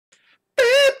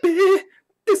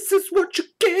This is what you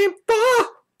came for.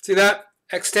 See that?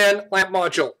 X10 lamp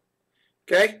module.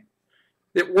 Okay?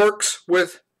 It works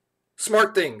with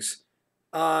Smarthings.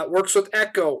 Works with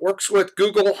Echo. Works with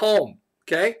Google Home.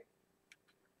 Okay?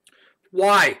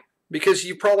 Why? Because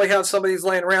you probably have some of these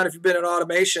laying around if you've been in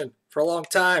automation for a long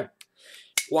time.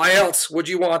 Why else would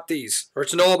you want these or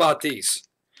to know about these?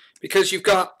 Because you've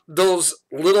got those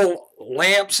little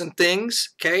lamps and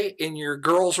things, okay, in your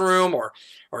girl's room or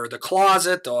the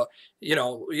closet. You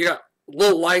know, you got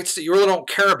little lights that you really don't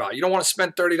care about. You don't want to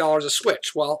spend $30 a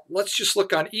switch. Well, let's just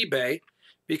look on eBay,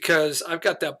 because I've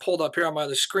got that pulled up here on my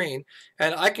other screen,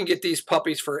 and I can get these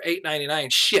puppies for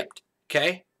 $8.99 shipped,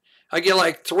 okay? I get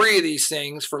like 3 of these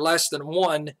things for less than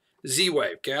 1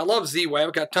 Z-Wave, okay? I love Z-Wave.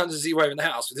 I've got tons of Z-Wave in the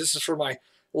house. This is for my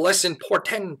less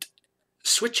important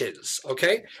switches,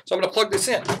 okay? So I'm going to plug this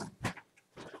in.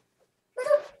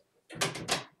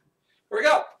 Here we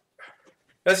go.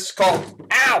 This is called,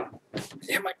 ow,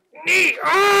 in my knee,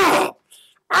 oh,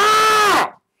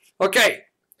 oh. Okay,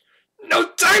 no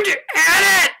time to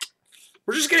edit.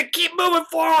 We're just going to keep moving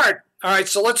forward. All right,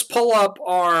 so let's pull up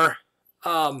our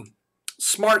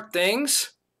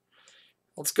Smarthings.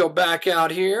 Let's go back out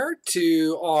here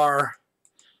to our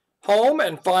home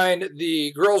and find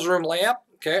the girls' room lamp.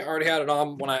 Okay, I already had it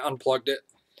on when I unplugged it.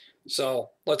 So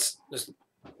let's just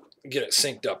get it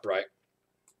synced up right.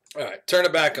 All right, turn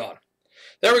it back on.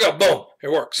 There we go, boom,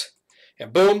 it works.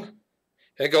 And boom,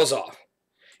 it goes off.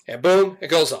 And boom, it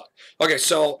goes on. Okay,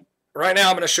 so right now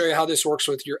I'm going to show you how this works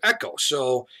with your Echo.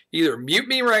 So either mute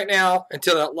me right now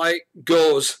until that light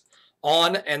goes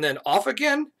on and then off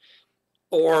again,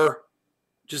 or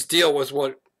just deal with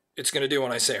what it's going to do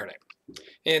when I say her name.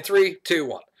 In 3, 2,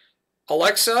 1.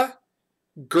 Alexa,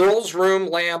 girls' room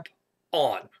lamp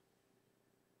on.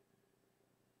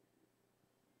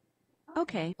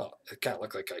 Okay. Oh, it kind of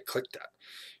looked like I clicked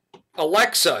that.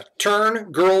 Alexa,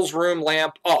 turn girls' room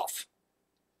lamp off.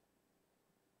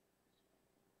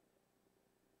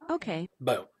 Okay.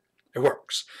 Boom. It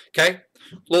works. Okay?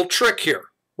 Little trick here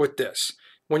with this.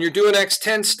 When you're doing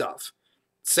X10 stuff,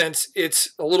 since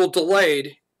it's a little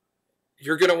delayed,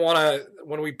 you're going to want to,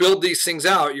 when we build these things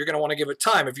out, you're going to want to give it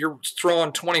time. If you're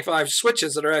throwing 25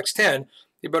 switches that are X10,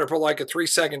 you better put like a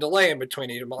 3-second delay in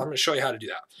between each. I'm going to show you how to do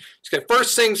that. Okay,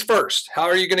 first things first. How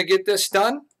are you going to get this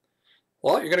done?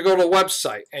 Well, you're going to go to a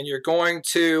website, and you're going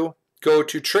to go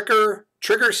to trigger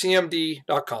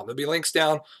CMD.com. There'll be links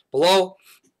down below.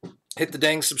 Hit the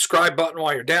dang subscribe button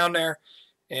while you're down there,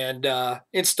 and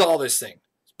install this thing.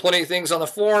 Plenty of things on the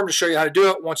forum to show you how to do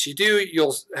it. Once you do,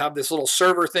 you'll have this little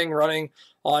server thing running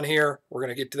on here. We're going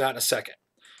to get to that in a second.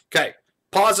 Okay,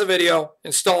 pause the video,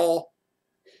 install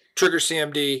Trigger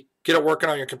CMD, get it working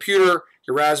on your computer,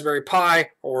 your Raspberry Pi,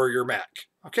 or your Mac.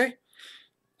 Okay?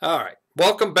 All right.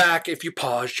 Welcome back if you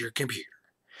paused your computer.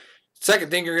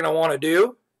 Second thing you're going to want to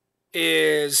do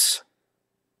is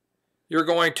you're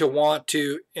going to want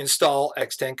to install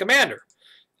X10 Commander.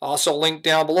 Also linked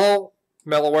down below,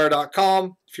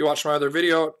 mellowware.com. If you watched my other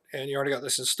video and you already got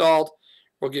this installed,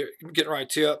 we'll get right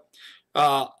to it.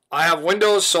 I have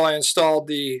Windows, so I installed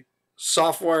the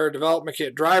software development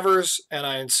kit drivers, and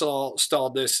I installed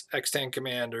this X10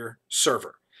 Commander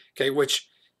server, okay, which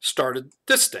started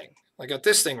this thing. I got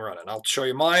this thing running. I'll show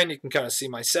you mine. You can kind of see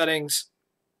my settings.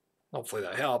 Hopefully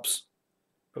that helps.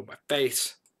 Move my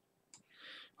face.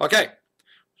 Okay.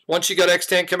 Once you got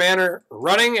X10 Commander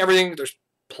running, everything, there's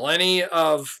plenty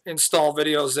of install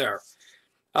videos there.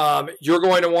 You're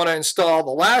going to want to install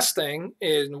the last thing,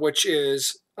 which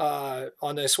is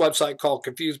on this website called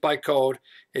Confused by Code.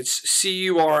 It's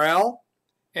CURL.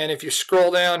 And if you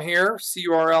scroll down here,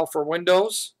 CURL for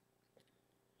Windows.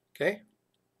 Okay.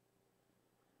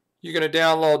 You're going to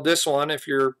download this one if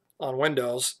you're on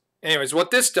Windows. Anyways,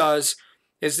 what this does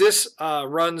is this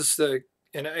runs the,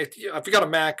 and if you got a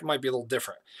Mac, it might be a little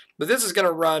different. But this is going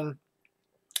to run,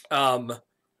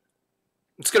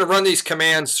 it's going to run these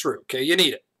commands through. Okay, you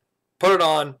need it. Put it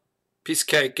on, piece of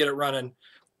cake, get it running.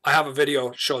 I have a video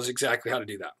that shows exactly how to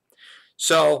do that.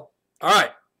 So, all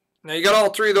right. Now you got all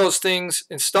 3 of those things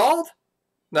installed.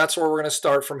 That's where we're going to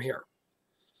start from here.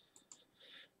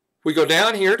 We go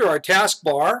down here to our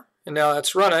taskbar, and now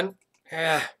that's running.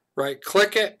 Right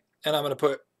click it, and I'm going to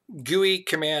put GUI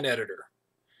command editor.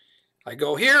 I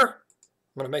go here,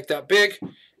 I'm going to make that big,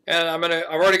 and I've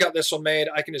already got this one made.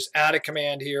 I can just add a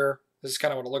command here. This is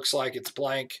kind of what it looks like. It's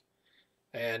blank,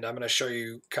 and I'm going to show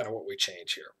you kind of what we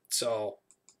change here. So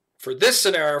for this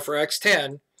scenario for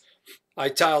X10, I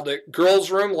tiled it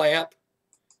girls room lamp,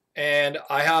 and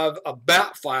I have a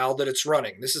bat file that it's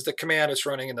running. This is the command it's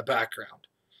running in the background.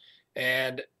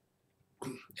 And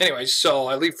anyways, so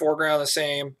I leave foreground the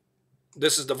same,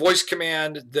 this is the voice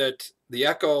command that the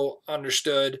Echo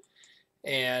understood,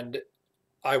 and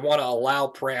I want to allow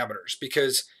parameters,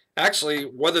 because actually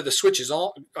whether the switch is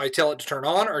on, I tell it to turn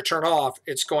on or turn off,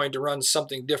 it's going to run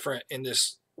something different in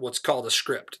this what's called a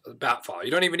script, a bat file.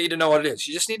 You don't even need to know what it is.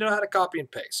 You just need to know how to copy and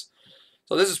paste.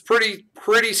 So this is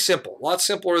pretty simple, a lot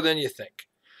simpler than you think.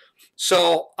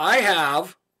 So I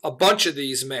have a bunch of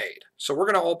these made. So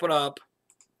we're going to open up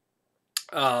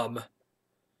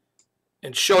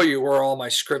and show you where all my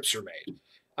scripts are made.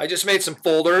 I just made some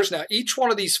folders. Now each one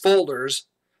of these folders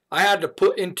I had to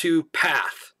put into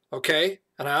path, okay?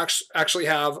 And I actually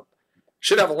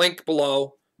should have a link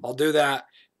below. I'll do that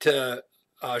to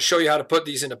show you how to put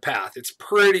these into path. It's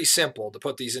pretty simple to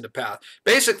put these into path.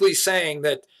 Basically saying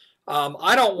that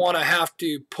I don't want to have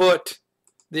to put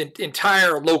the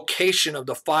entire location of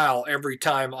the file every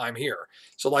time I'm here.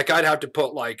 So like I'd have to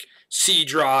put like C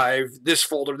drive, this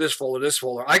folder, this folder, this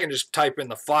folder. I can just type in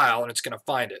the file and it's going to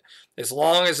find it. As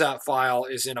long as that file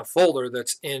is in a folder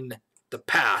that's in the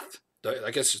path,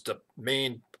 I guess it's the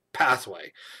main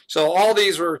pathway. So all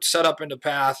these were set up into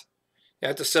path. You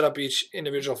have to set up each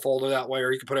individual folder that way,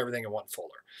 or you can put everything in one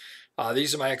folder.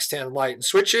 These are my X10 light and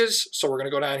switches. So we're going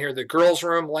to go down here, the girls'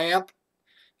 room lamp.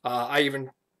 I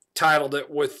even titled it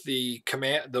with the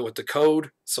command, with the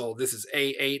code. So this is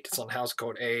A8. It's on house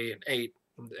code A and 8.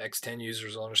 The X10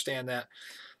 users will understand that.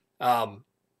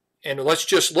 And let's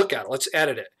just look at it. Let's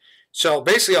edit it. So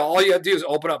basically, all you have to do is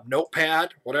open up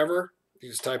Notepad, whatever. You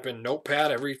just type in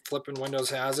Notepad. Every flipping Windows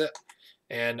has it.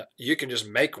 And you can just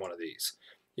make one of these.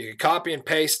 You can copy and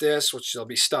paste this, which there'll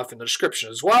be stuff in the description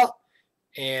as well.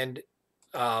 And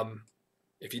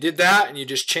if you did that and you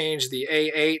just change the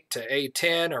A8 to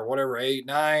A10 or whatever,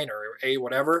 A9 or A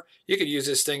whatever, you could use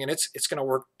this thing and it's going to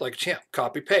work like a champ.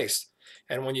 Copy, paste.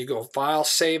 And when you go File,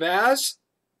 Save As,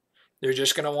 you're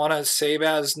just going to want to save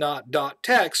as not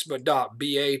 .text, but .bat.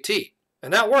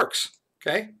 And that works,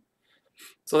 okay?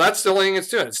 So that's the only thing it's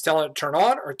doing. It's telling it to turn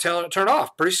on or telling it to turn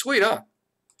off. Pretty sweet, huh?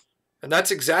 And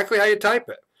that's exactly how you type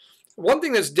it. One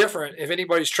thing that's different, if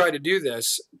anybody's tried to do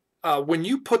this, when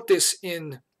you put this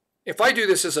in, if I do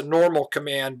this as a normal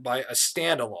command by a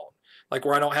standalone, like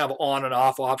where I don't have on and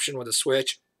off option with a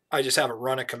switch, I just have it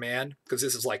run a command, because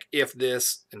this is like if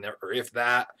this and there, or if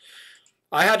that.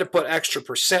 I had to put extra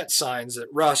percent signs that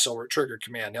Russ over at Trigger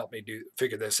Command helped me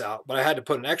figure this out, but I had to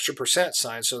put an extra percent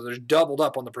sign, so there's doubled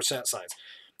up on the percent signs.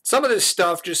 Some of this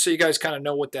stuff, just so you guys kind of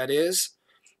know what that is,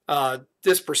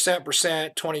 this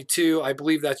percent 22, I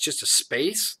believe that's just a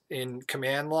space in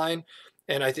command line,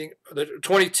 and I think the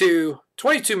 22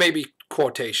 may be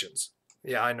quotations.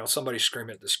 Yeah, I know, somebody's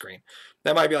screaming at the screen.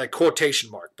 That might be like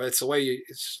quotation mark, but it's the way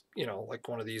it's, you know, like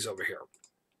one of these over here.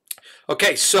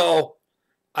 Okay, so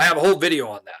I have a whole video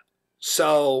on that.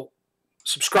 So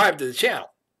subscribe to the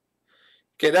channel.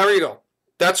 Okay, there you go.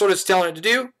 That's what it's telling it to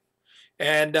do.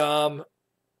 And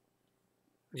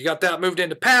you got that moved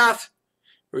into path.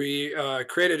 We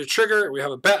created a trigger. We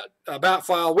have a bat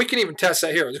file. We can even test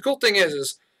that here. The cool thing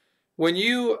is when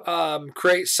you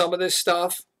create some of this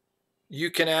stuff, you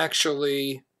can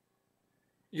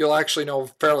you'll actually know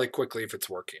fairly quickly if it's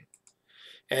working.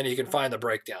 And you can find the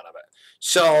breakdown of it.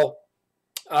 So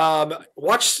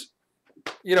watch,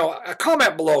 you know,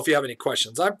 comment below if you have any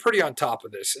questions. I'm pretty on top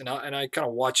of this, and I kind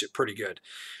of watch it pretty good.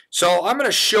 So I'm going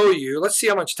to show you, let's see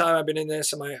how much time I've been in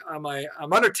this.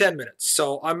 I'm under 10 minutes.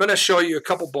 So I'm going to show you a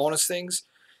couple bonus things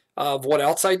of what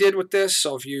else I did with this.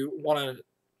 So if you want to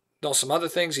know some other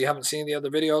things you haven't seen in the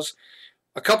other videos,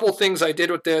 a couple of things I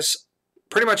did with this.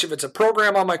 Pretty much if it's a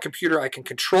program on my computer, I can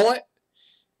control it,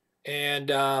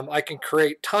 and I can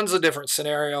create tons of different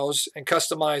scenarios and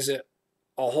customize it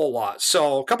a whole lot.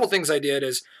 So a couple things I did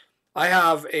is I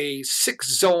have a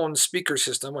 6-zone speaker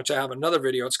system, which I have another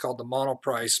video. It's called the mono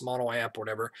price, mono amp,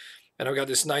 whatever. And I've got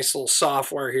this nice little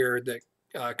software here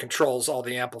that controls all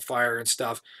the amplifier and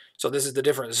stuff. So this is the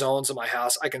different zones of my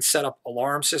house. I can set up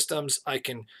alarm systems. I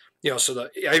can, you know,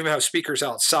 I even have speakers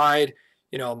outside.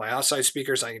 You know, my outside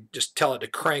speakers, I can just tell it to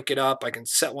crank it up. I can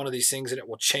set one of these things and it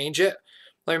will change it.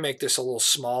 Let me make this a little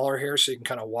smaller here so you can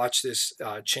kind of watch this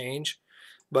change.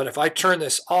 But if I turn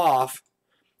this off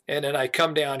and then I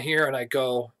come down here and I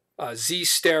go Z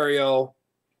stereo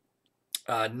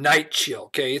night chill,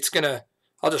 okay, it's gonna,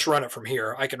 I'll just run it from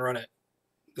here. I can run it.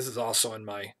 This is also in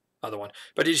my other one.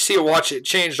 But did you see it? Watch it. It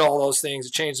changed all those things.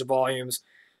 It changed the volumes.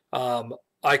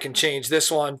 I can change this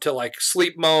one to like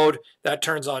sleep mode. That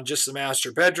turns on just the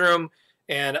master bedroom.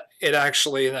 And it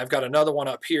actually, and I've got another one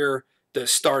up here that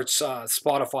starts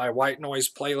Spotify white noise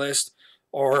playlist.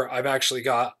 Or I've actually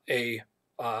got a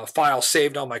file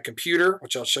saved on my computer,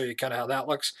 which I'll show you kind of how that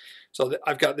looks. So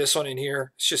I've got this one in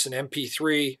here. It's just an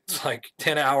MP3. It's like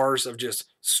 10 hours of just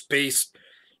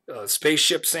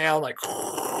spaceship sound, like,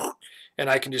 and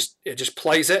I can it just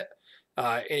plays it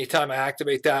anytime I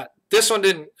activate that. This one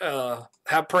didn't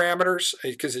have parameters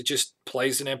because it just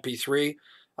plays an MP3.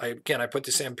 Again, I put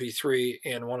this MP3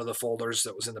 in one of the folders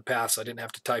that was in the past. So I didn't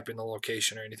have to type in the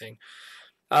location or anything.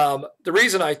 The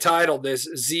reason I titled this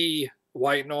Z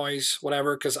white noise,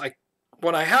 whatever, because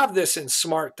when I have this in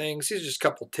Smarthings, these are just a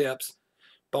couple tips,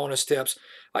 bonus tips.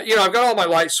 You know, I've got all my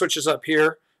light switches up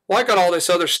here. Well, I got all this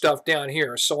other stuff down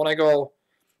here. So when I go,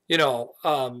 you know,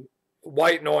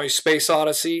 white noise, Space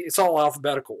Odyssey, it's all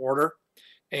alphabetical order.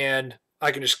 And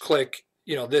I can just click,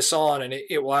 you know, this on, and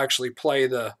it will actually play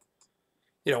the,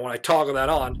 you know, when I toggle that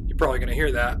on, you're probably going to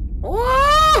hear that.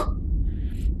 Whoa!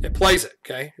 It plays it,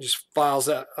 okay? It just fires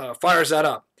that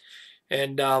up.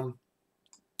 And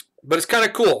but it's kind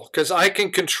of cool because I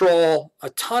can control a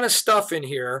ton of stuff in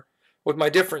here with my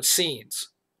different scenes.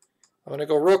 I'm going to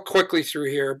go real quickly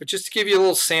through here, but just to give you a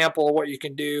little sample of what you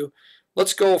can do,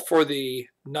 let's go for the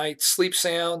night sleep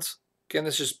sounds. Again,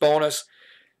 this is just bonus.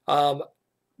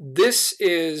 This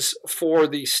is for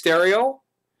the stereo,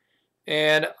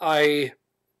 and I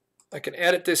can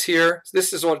edit this here.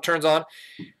 This is what it turns on.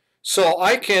 So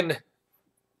I can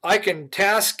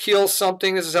task kill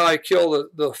something. This is how I kill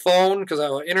the phone, because I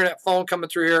have an internet phone coming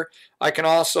through here. I can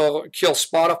also kill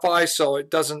Spotify so it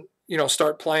doesn't, you know,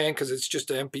 start playing because it's just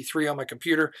an MP3 on my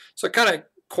computer. So it kind of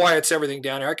quiets everything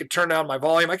down here. I can turn down my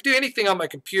volume. I can do anything on my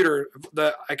computer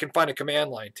that I can find a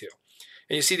command line to.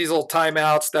 And you see these little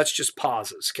timeouts, that's just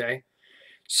pauses, okay?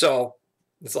 So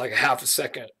it's like a half a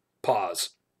second pause,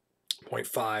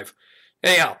 0.5.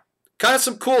 Anyhow, kind of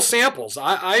some cool samples.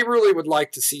 I really would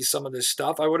like to see some of this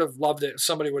stuff. I would have loved it if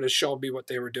somebody would have shown me what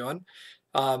they were doing.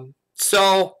 I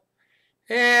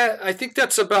think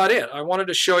that's about it. I wanted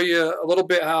to show you a little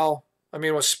bit how, I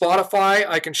mean, with Spotify,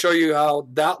 I can show you how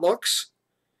that looks.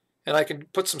 And I can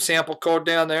put some sample code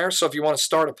down there. So if you want to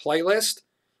start a playlist,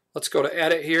 let's go to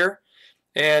edit here.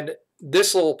 And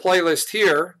this little playlist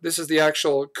here, this is the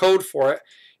actual code for it.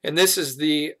 And this is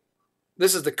the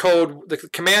code, the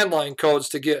command line codes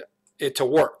to get it to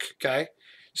work, okay?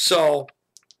 So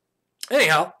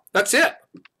anyhow, that's it.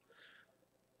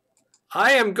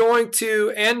 I am going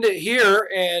to end it here,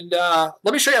 and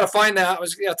let me show you how to find that.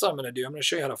 That's what I'm going to do. I'm going to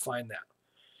show you how to find that.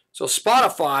 So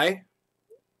Spotify,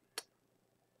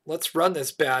 let's run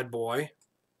this bad boy.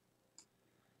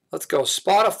 Let's go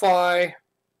Spotify.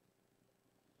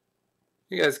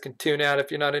 You guys can tune out if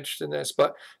you're not interested in this,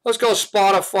 but let's go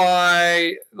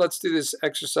Spotify. Let's do this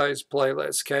exercise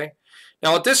playlist, okay?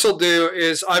 Now what this will do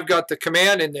is I've got the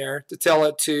command in there to tell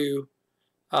it to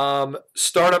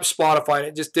start up Spotify, and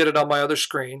it just did it on my other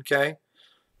screen, okay?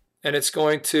 And it's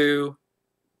going to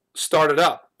start it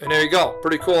up. And there you go.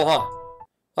 Pretty cool, huh? Oh,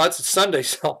 that's a Sunday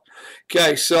song.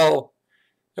 Okay, so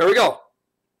there we go.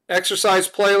 Exercise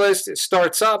playlist. It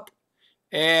starts up,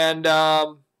 and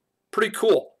pretty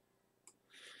cool.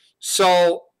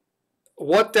 So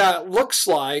what that looks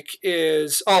like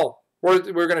is, oh, we're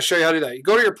going to show you how to do that. You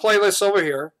go to your playlist over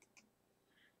here,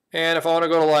 and if I want to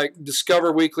go to like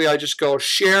Discover Weekly, I just go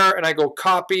Share, and I go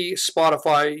Copy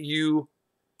Spotify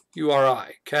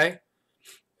URI, okay?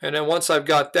 And then once I've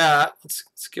got that,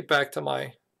 let's get back to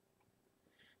my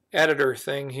editor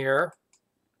thing here.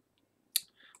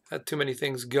 Had too many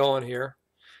things going here.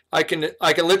 I can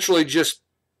literally just,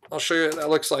 I'll show you what that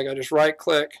looks like. I just right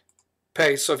click,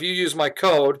 paste. So if you use my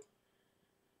code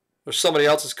or somebody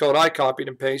else's code I copied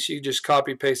and paste, you just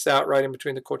copy paste that right in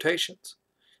between the quotations.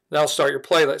 That'll start your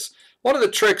playlist. One of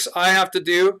the tricks I have to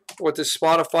do with this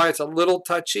Spotify, it's a little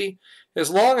touchy. As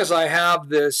long as I have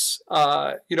this,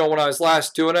 you know, when I was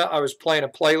last doing it, I was playing a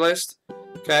playlist,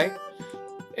 okay?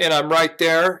 And I'm right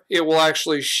there, it will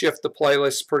actually shift the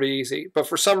playlist pretty easy. But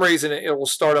for some reason, it will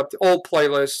start up the old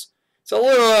playlist. It's a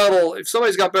little, if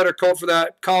somebody's got better code for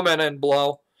that, comment and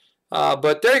below.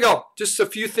 But there you go. Just a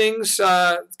few things,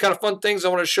 kind of fun things I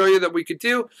want to show you that we could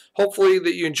do. Hopefully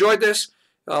that you enjoyed this.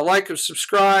 Like and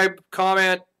subscribe,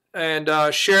 comment,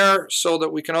 and share so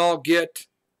that we can all get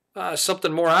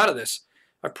something more out of this.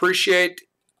 I appreciate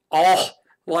all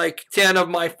like 10 of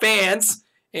my fans,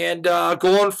 and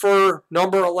going for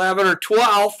number 11 or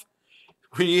 12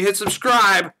 when you hit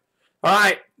subscribe. All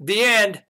right, the end.